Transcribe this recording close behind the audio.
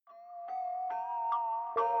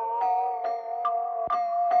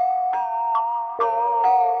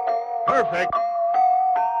Perfect.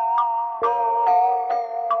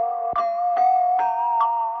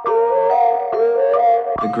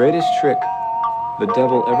 The greatest trick the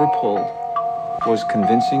devil ever pulled was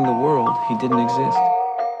convincing the world he didn't exist.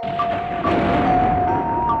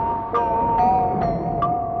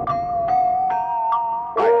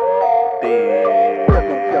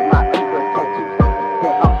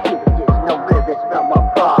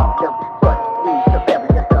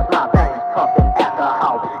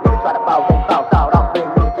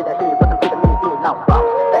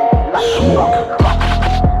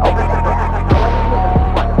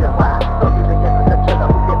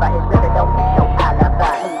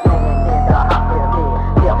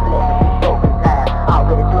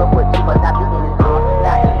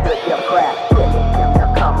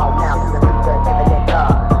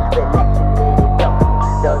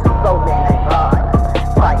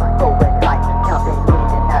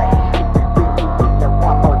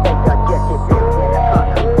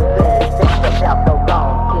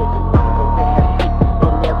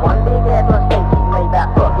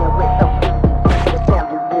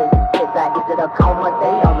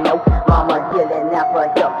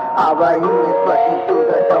 Our unions pushing through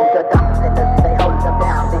the door. The doctors and nurses, they holding them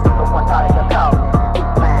down. They people want started to call it. He's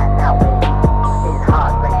mad now, his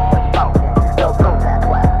heart rate was broken. No contact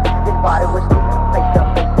wire. His body was sleeping face to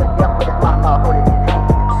death with his mama holding his hand.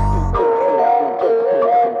 He gets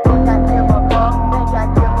here, think I give a fuck, think I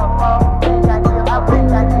give a fuck, think I give a fuck, I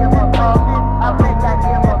think I give a fuck, I think I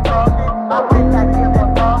give a fuck, I think I give a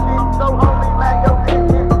fuck. So only like your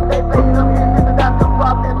business. They face them into the doctor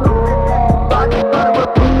problem. Body burn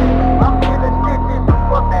with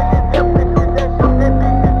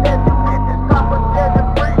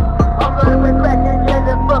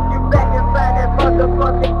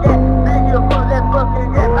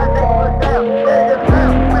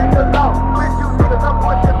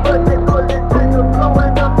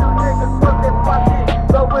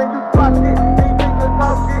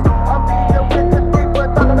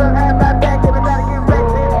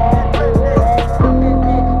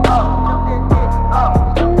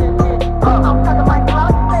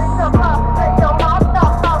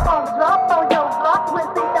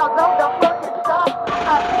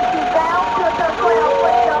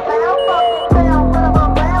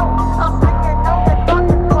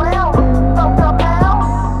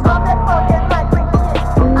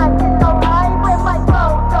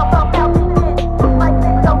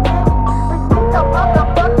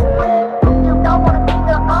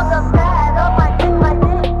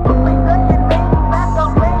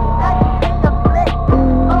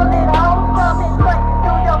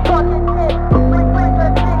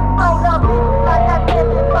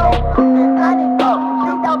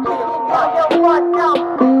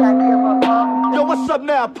Yo, what's up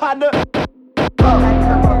now, partner?